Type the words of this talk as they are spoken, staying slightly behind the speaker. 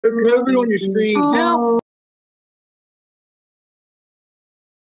Put it on your screen. Oh.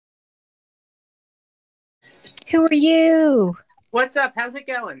 Who are you? What's up? How's it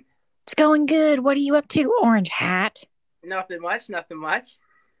going? It's going good. What are you up to, Orange Hat? Nothing much, nothing much.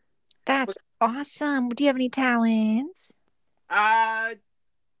 That's awesome. Do you have any talents?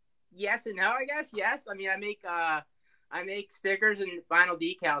 Yes and no, I guess. Yes. I mean, I make stickers and vinyl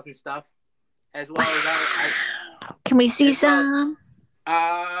decals and stuff, as well as Can we see some?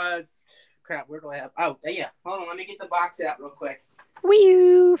 crap, where do I have? Oh, yeah. Hold on, let me get the box out real quick.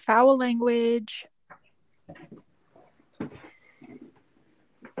 Wee foul language. Do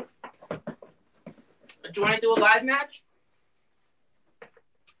you want to do a live match?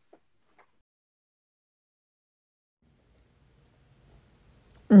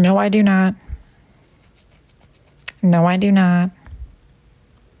 No, I do not. No, I do not.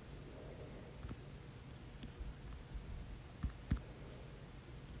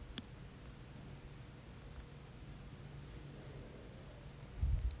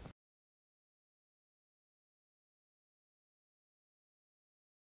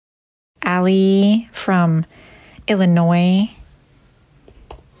 Allie from Illinois.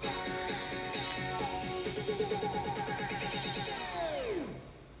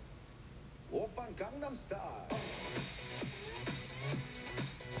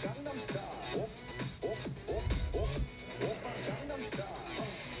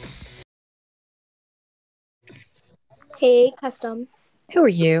 Hey, Custom. Who are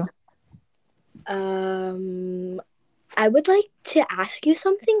you? I would like to ask you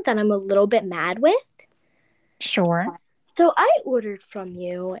something that I'm a little bit mad with. Sure. So I ordered from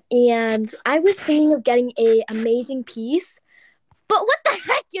you, and I was thinking of getting a amazing piece. But what the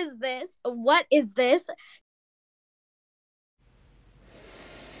heck is this? What is this?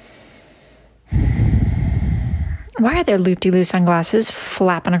 Why are there loop-de-loo sunglasses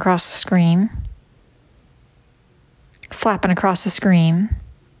flapping across the screen? Flapping across the screen.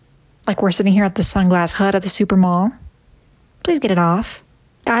 Like we're sitting here at the sunglass hut at the super mall. Please get it off.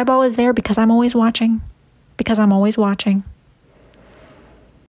 The eyeball is there because I'm always watching. Because I'm always watching.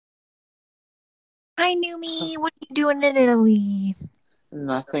 Hi, Numi. What are you doing in Italy?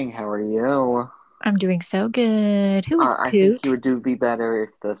 Nothing. How are you? I'm doing so good. Who is I Poot? think you would be better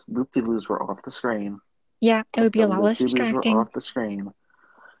if the loop-de-loos were off the screen. Yeah, it would be a lot less Loop-de-loos were distracting. off the screen.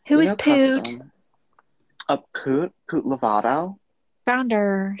 Who is Poot? Custom. A Poot Lovato. Found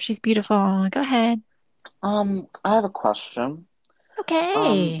her. She's beautiful. Go ahead. I have a question.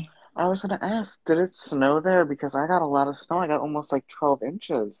 Okay. I was gonna ask, did it snow there? Because I got a lot of snow. I got almost like 12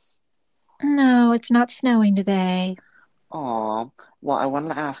 inches. No, it's not snowing today. Aw. Well, I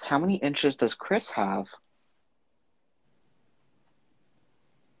wanted to ask, how many inches does Chris have?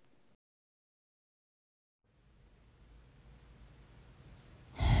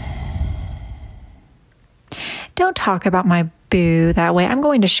 Don't talk about my boo that way. I'm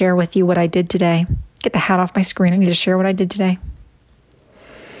going to share with you what I did today. Get the hat off my screen. I need to share what I did today.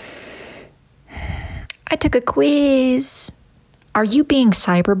 I took a quiz. Are you being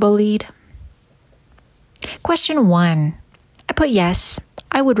cyberbullied? Question 1. I put yes.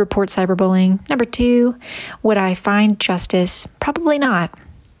 I would report cyberbullying. Number 2. Would I find justice? Probably not.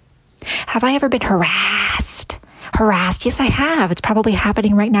 Have I ever been harassed? Harassed? Yes, I have. It's probably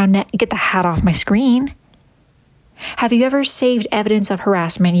happening right now. Get the hat off my screen. Have you ever saved evidence of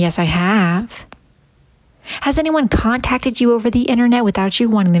harassment? Yes, I have. Has anyone contacted you over the internet without you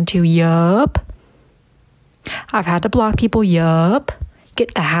wanting them to? Yup. I've had to block people. Yup.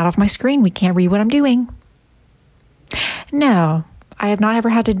 Get the hat off my screen. We can't read what I'm doing. No, I have not ever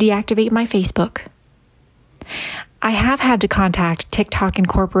had to deactivate my Facebook. I have had to contact TikTok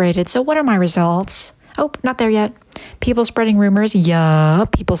Incorporated. So what are my results? Oh, not there yet. People spreading rumors.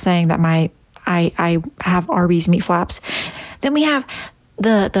 Yup. People saying that I have Arby's meat flaps. Then we have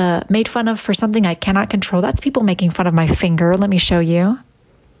the made fun of for something I cannot control. That's people making fun of my finger. Let me show you.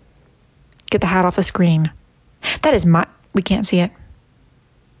 Get the hat off the screen. That is we can't see it.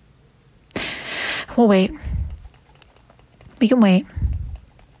 We'll wait. We can wait.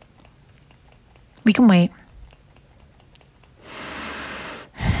 We can wait.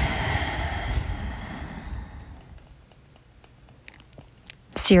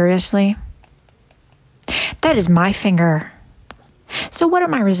 Seriously? That is my finger. So what are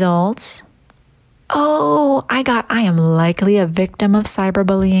my results? Oh, I am likely a victim of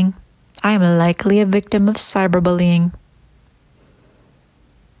cyberbullying. I am likely a victim of cyberbullying.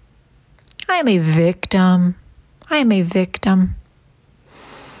 I am a victim. I am a victim.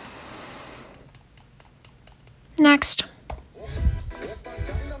 Next.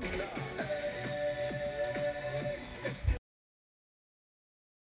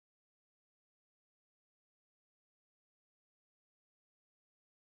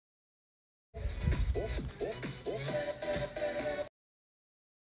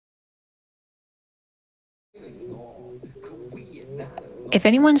 If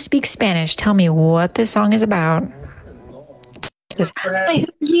anyone speaks Spanish, tell me what this song is about. Just, hey, who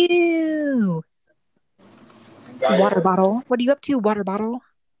are you? Water bottle. What are you up to, water bottle?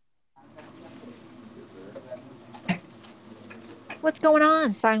 What's going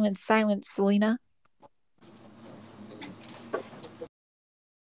on? Silence, silence, Selena.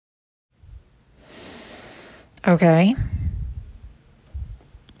 Okay.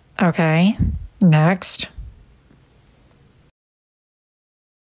 Okay. Next.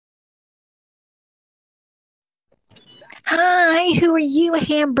 Hi, who are you, a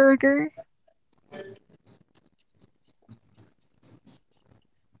hamburger?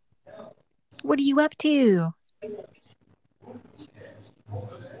 What are you up to?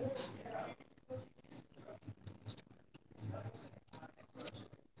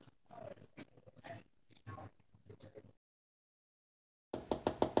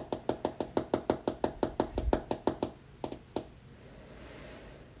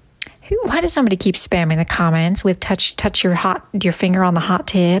 Why does somebody keep spamming the comments with touch your finger on the hot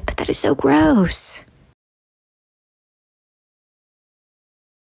tip? That is so gross.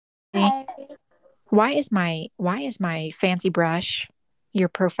 Hey. Why is my fancy brush your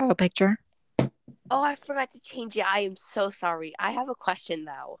profile picture? Oh, I forgot to change it. I am so sorry. I have a question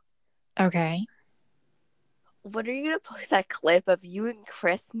though. Okay. When are you gonna post that clip of you and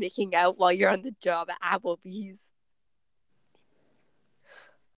Chris making out while you're on the job at Applebee's?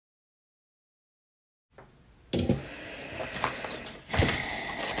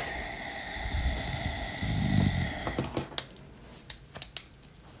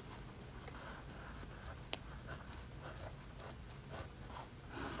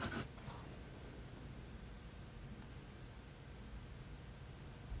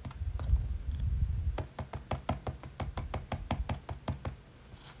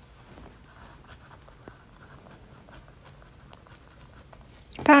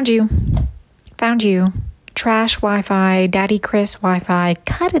 Found you. Found you. Trash Wi-Fi, Daddy Chris Wi-Fi.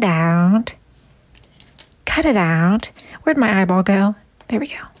 Cut it out. Cut it out. Where'd my eyeball go? There we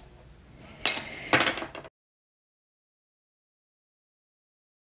go.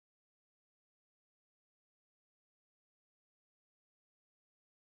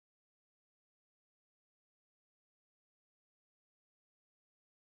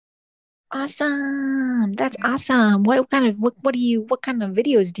 Awesome. That's awesome. What kind of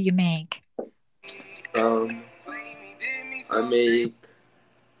videos do you make? I make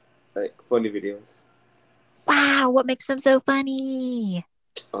like funny videos. Wow, what makes them so funny?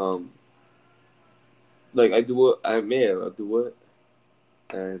 Like I do it, and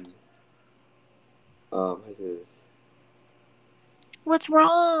how do I say this? What's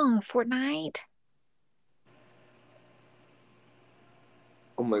wrong, Fortnite?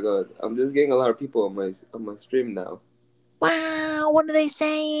 Oh my god, I'm just getting a lot of people on my stream now. Wow, what are they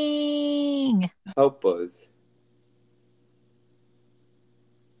saying? Help us.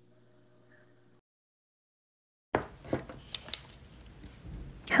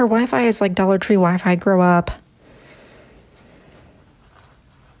 Her Wi-Fi is like Dollar Tree Wi-Fi. Grow up.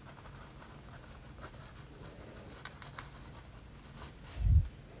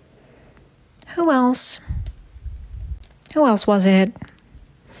 Who else? Who else was it?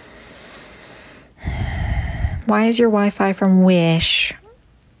 Why is your Wi-Fi from Wish?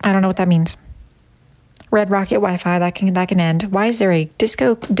 I don't know what that means. Red Rocket Wi-Fi, that can end. Why is there a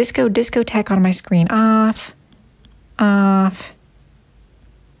discotheque on my screen? Off. Off.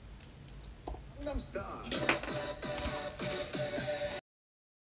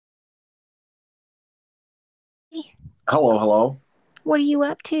 Hello, hello. What are you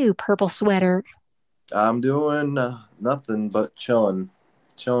up to, purple sweater? I'm doing nothing but chilling.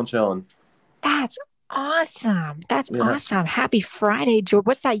 That's awesome. That's Yeah. awesome. Happy Friday, George.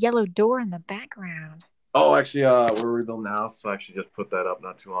 What's that yellow door in the background? Oh, actually, we're rebuilding the house, so I actually just put that up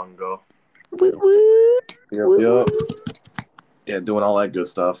not too long ago. Woot woot. Yep, Woot, yep. woot. Yeah, doing all that good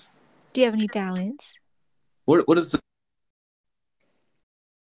stuff. Do you have any talents? What is it?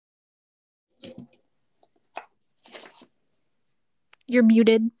 You're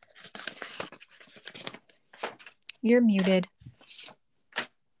muted. You're muted.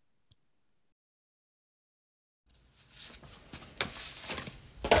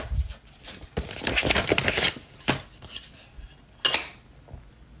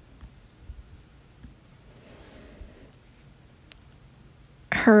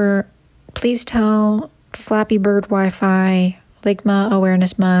 Please tell Flappy Bird Wi-Fi Ligma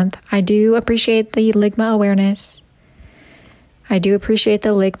Awareness Month. I do appreciate the Ligma awareness. I do appreciate the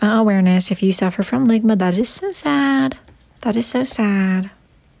Ligma awareness. If you suffer from Ligma, that is so sad. That is so sad.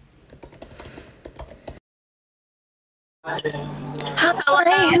 Hello,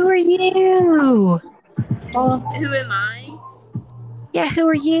 Hey, who are you? Who am I? Yeah, who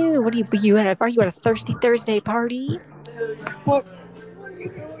are you? What are you at? Are you at a Thirsty Thursday party? What?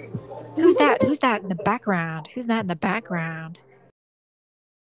 Who's that? Who's that in the background? Who's that in the background?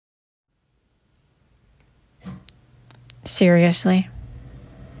 Seriously?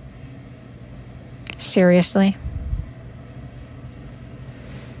 Seriously?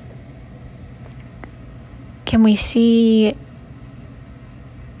 Can we see...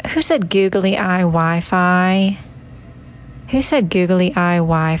 Who said googly eye Wi-Fi? Who said googly eye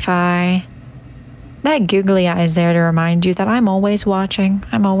Wi-Fi? That googly eye is there to remind you that I'm always watching.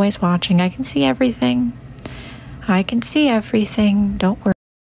 I'm always watching. I can see everything. I can see everything. Don't worry.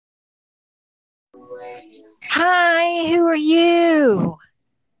 Hi, who are you?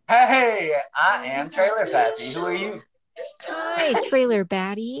 Hey, I am Trailer Pappy. Who are you? Hi, Trailer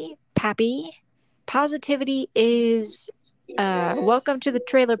Batty. Pappy. Positivity is welcome to the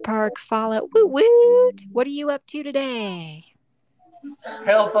trailer park. Follow. Woo woot. What are you up to today?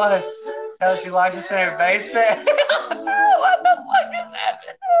 Help us. How she likes to say her base set. What the fuck is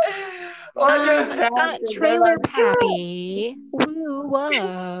happening? What just happened? Trailer Pappy. Woo,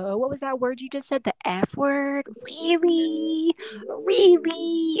 whoa. What was that word you just said? The F word? Really?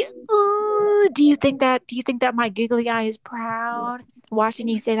 Really? Ooh, do you think that my googly eye is proud watching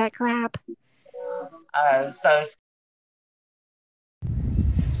you say that crap? So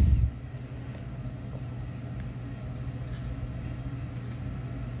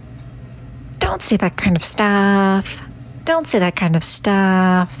Don't say that kind of stuff. Don't say that kind of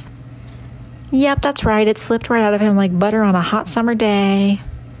stuff. Yep, that's right. It slipped right out of him like butter on a hot summer day.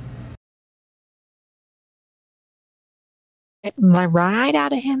 Right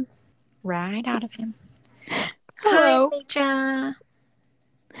out of him. Right out of him. Hello. Hi, Nietzsche.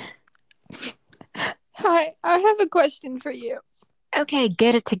 Hi, I have a question for you. Okay,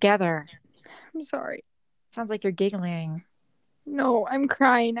 get it together. I'm sorry. Sounds like you're giggling. No, I'm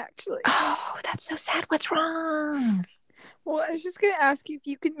crying actually. Oh, that's so sad. What's wrong? Well, I was just gonna ask you if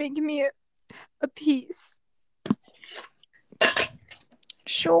you could make me a piece.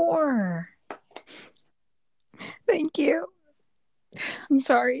 Sure. Thank you. I'm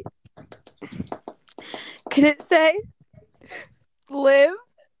sorry. Could it say live?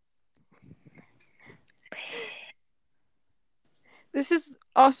 This is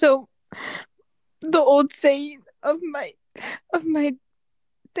also the old saying of my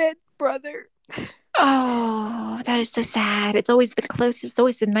dead brother. Oh, that is so sad. It's always the closest,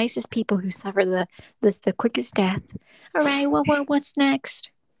 always the nicest people who suffer the quickest death. All right, what's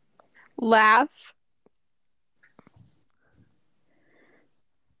next? Laugh.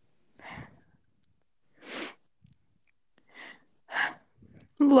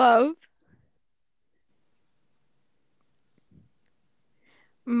 Love.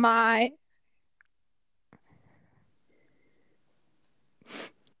 My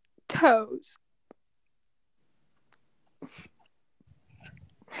toes.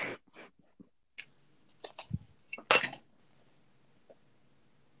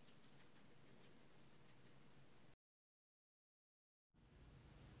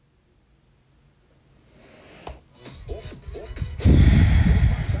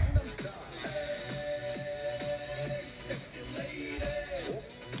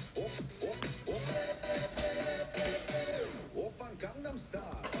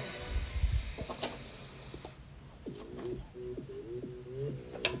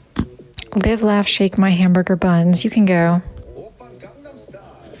 Live, laugh, shake my hamburger buns. You can go.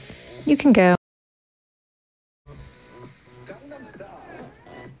 You can go.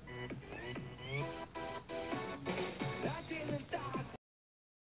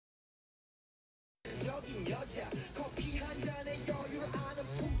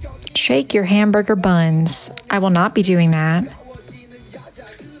 Shake your hamburger buns. I will not be doing that.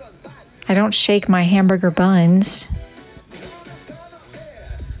 I don't shake my hamburger buns.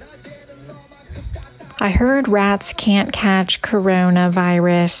 I heard rats can't catch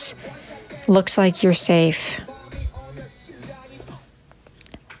coronavirus. Looks like you're safe.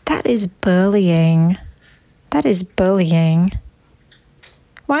 That is bullying. That is bullying.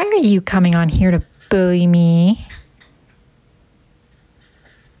 Why are you coming on here to bully me?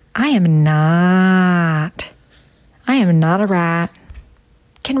 I am not a rat.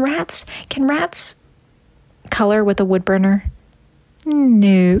 Can rats color with a wood burner?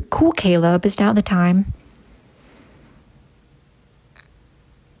 No. Cool, Caleb. Is now the time?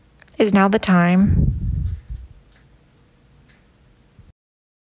 Is now the time?